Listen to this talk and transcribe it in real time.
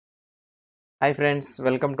Hi friends,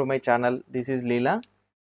 welcome to my channel. This is Leela.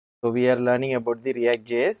 So we are learning about the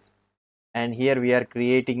ReactJS and here we are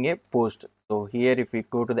creating a post. So here if we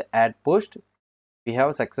go to the add post, we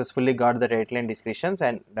have successfully got the title and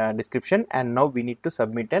description and now we need to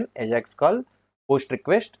submit an Ajax call post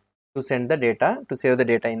request to send the data, to save the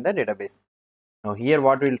data in the database. Now here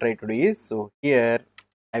what we will try to do is, so here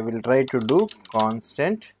I will try to do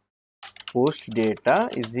constant post data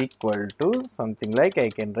is equal to something like I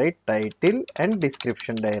can write title and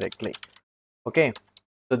description directly. Okay,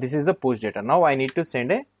 so this is the post data. Now I need to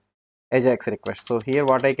send a Ajax request. So here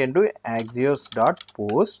what I can do, Axios dot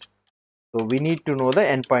post. So we need to know the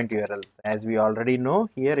endpoint URLs. As we already know,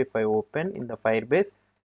 here if I open in the Firebase,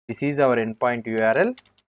 this is our endpoint URL,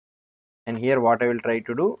 and here what I will try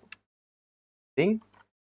to do, thing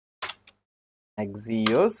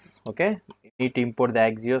Axios. Okay, you need to import the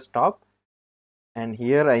Axios top, and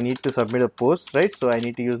here I need to submit a post, right? So I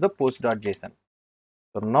need to use the post.json.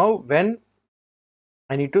 So now when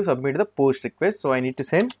I need to submit the post request, so I need to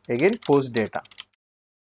send again post data.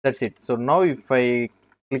 That's it. So now if I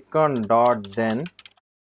click on dot then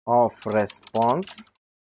of response,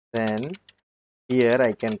 then here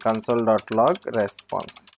I can console.log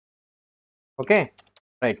response. Okay,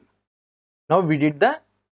 right. Now we did the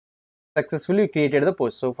successfully created the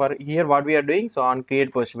post. So for here what we are doing, so on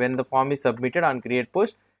create post, when the form is submitted on create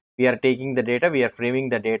post, we are taking the data, we are framing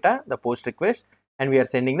the data, the post request, and we are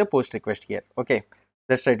sending the post request here. Okay,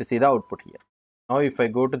 let's try to see the output here. Now if I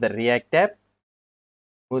go to the React tab,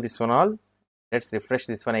 move this one all, let's refresh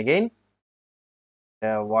this one again.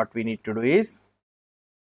 What we need to do is,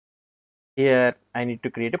 here I need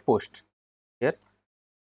to create a post. Here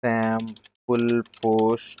sample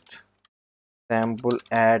post, sample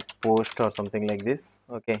add post or something like this.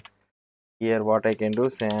 Okay, here what I can do,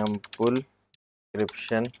 sample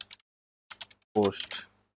description post.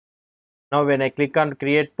 Now when I click on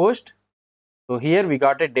create post, so here we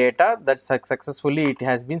got a data that successfully it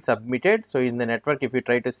has been submitted. So in the network, if you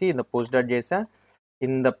try to see in the post.json,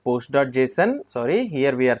 sorry,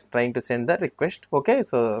 here we are trying to send the request. Okay,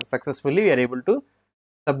 so successfully we are able to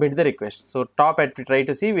submit the request. So top at we try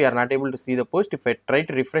to see, we are not able to see the post. If I try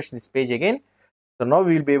to refresh this page again, so now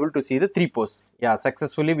we will be able to see the 3 posts. Yeah,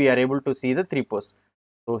 successfully we are able to see the 3 posts.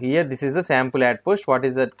 So here this is the sample add post. What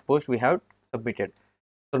is the post we have submitted?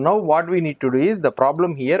 So now what we need to do is, the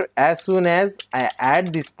problem here, as soon as I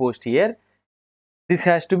add this post here, this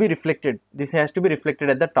has to be reflected. This has to be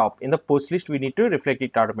reflected at the top. In the post list, we need to reflect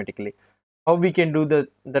it automatically. How we can do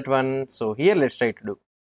that one? So here let's try to do.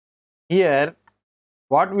 Here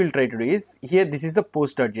what we'll try to do is, here this is the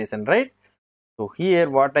post.json, right? So here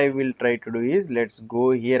what I will try to do is, let's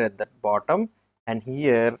go here at the bottom and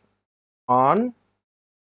here on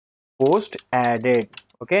post added.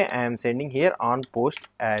 Okay, I am sending here on post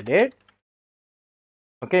added.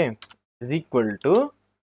 Okay, is equal to,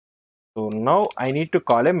 so now I need to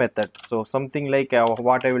call a method. So something like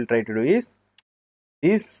what I will try to do is,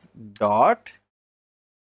 this dot,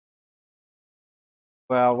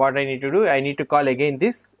 what I need to do, I need to call again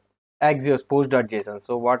this Axios post.json.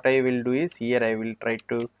 So what I will do is, here I will try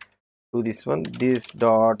to do this one, this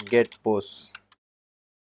dot get post,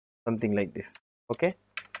 something like this. Okay,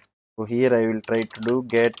 so here I will try to do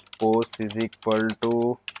get post is equal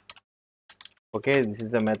to, okay, this is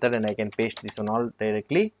the method and I can paste this one all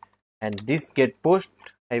directly, and this get post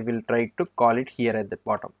I will try to call it here at the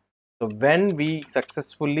bottom. So when we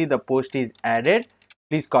successfully the post is added,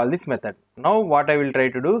 please call this method. Now what I will try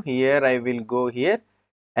to do, here I will go here,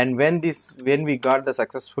 and when we got the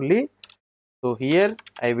successfully, so here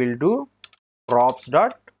I will do props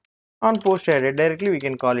dot on post added, directly we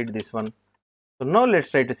can call it this one. So now let's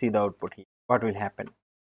try to see the output here. What will happen?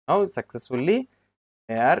 Now successfully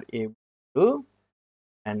they are able to,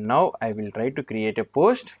 and now I will try to create a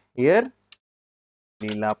post here,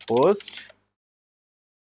 Leela post,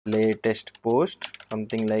 latest post,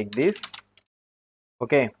 something like this.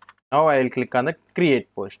 Okay, now I will click on the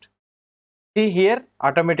create post. See here,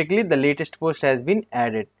 automatically the latest post has been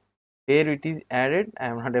added. Where it is added, I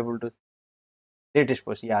am not able to see. Latest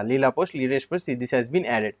post, yeah, Leela post, latest post, see this has been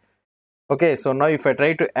added. Okay, so now if I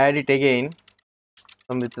try to add it again,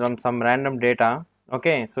 with some random data,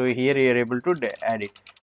 okay, so here you are able to add it.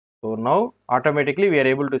 So now automatically we are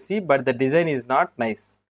able to see, but the design is not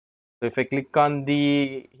nice. So if I click on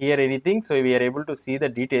the here anything, so we are able to see the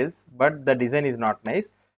details, but the design is not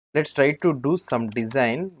nice. Let's try to do some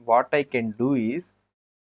design. What I can do is,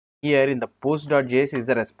 here in the post.js is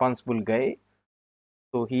the responsible guy.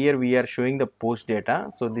 So here we are showing the post data.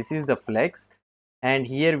 So this is the flex, and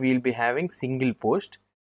here we will be having single post.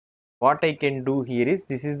 What I can do here is,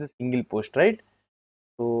 this is the single post, right?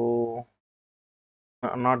 So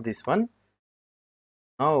not this one.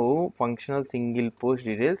 Now functional single post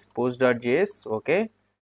details, post.js. Okay,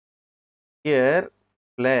 here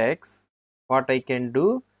flex, what I can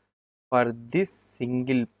do for this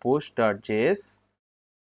single post.js,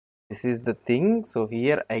 this is the thing. So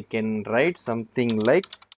here I can write something like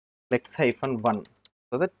flex -1,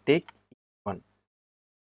 so that take one.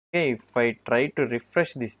 Okay, if I try to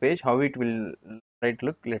refresh this page, how it will try to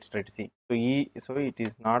look, let's try to see. So it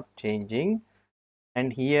is not changing,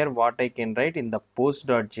 and here what I can write in the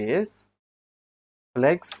post.js,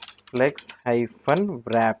 flex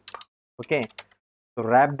 -wrap. Okay, so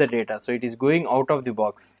wrap the data, so it is going out of the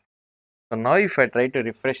box. So now if I try to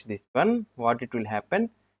refresh this one, what it will happen?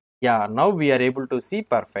 Yeah, now we are able to see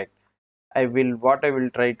perfect. What I will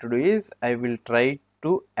try to do is, I will try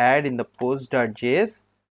to add in the post.js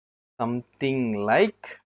something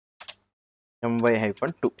like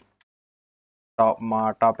my-2.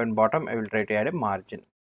 Top and bottom I will try to add a margin.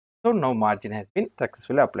 So now margin has been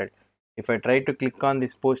successfully applied. If I try to click on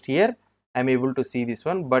this post here, I am able to see this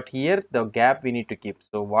one, but here the gap we need to keep.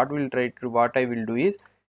 So what I will do is,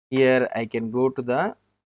 here I can go to the,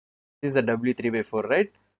 this is the W3/4,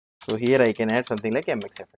 right? So here I can add something like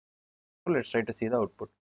MXF. So let's try to see the output,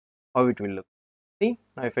 how it will look. See,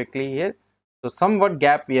 now if I click here, so somewhat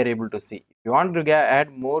gap we are able to see. If you want to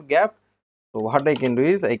add more gap, so what I can do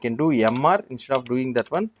is, I can do MR instead of doing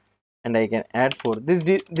that one, and I can add 4.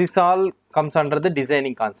 This all comes under the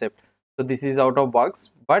designing concept. So this is out of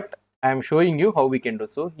box, but I am showing you how we can do.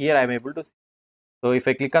 So here I am able to see. So if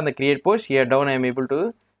I click on the create post, here down I am able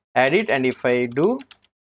to add it, and if I do,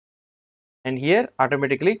 and here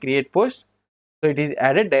automatically create post, so it is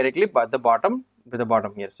added directly by the bottom, with the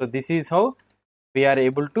bottom here. So this is how we are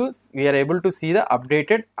able to see the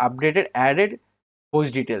updated added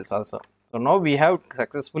post details also. So now we have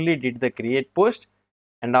successfully did the create post,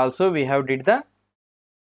 and also we have did the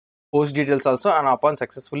post details also, and upon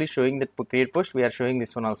successfully showing the create post, we are showing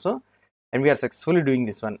this one also, and we are successfully doing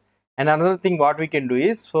this one. And another thing what we can do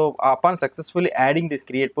is, so upon successfully adding this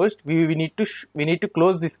create post, we need to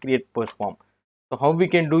close this create post form. So how we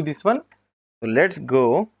can do this one? So let's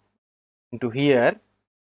go into here,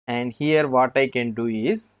 and here what I can do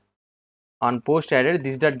is, on post added,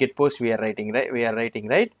 this dot get post we are writing,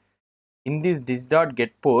 right? In this dot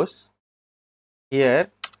get post,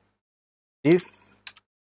 here this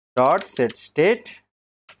dot set state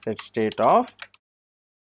of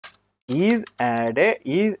is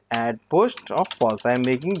add post of false. I am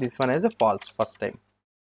making this one as a false first time.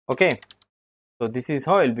 Okay, so this is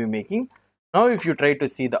how I'll be making. Now if you try to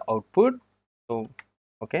see the output, so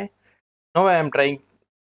okay, now I am trying,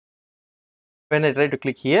 when I try to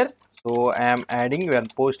click here, so I am adding one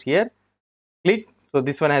post here, click, so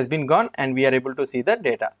this one has been gone, and we are able to see the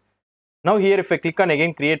data. Now here if I click on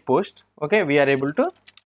again create post, okay, we are able to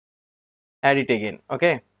add it again.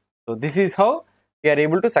 Okay, so this is how we are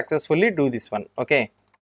able to successfully do this one. Okay,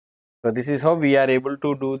 so this is how we are able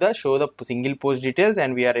to do the show the single post details,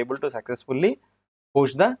 and we are able to successfully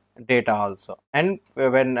post the data also. And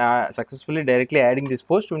when successfully directly adding this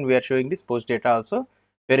post, when we are showing this post data also,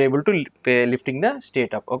 we are able to lifting the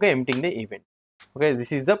state up, okay, emptying the event. Okay,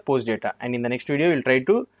 this is the post data, and in the next video we will try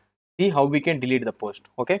to see how we can delete the post.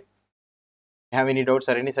 Okay, have any doubts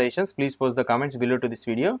or any suggestions, please post the comments below to this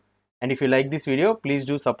video. And if you like this video, please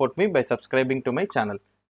do support me by subscribing to my channel.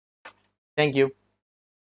 Thank you.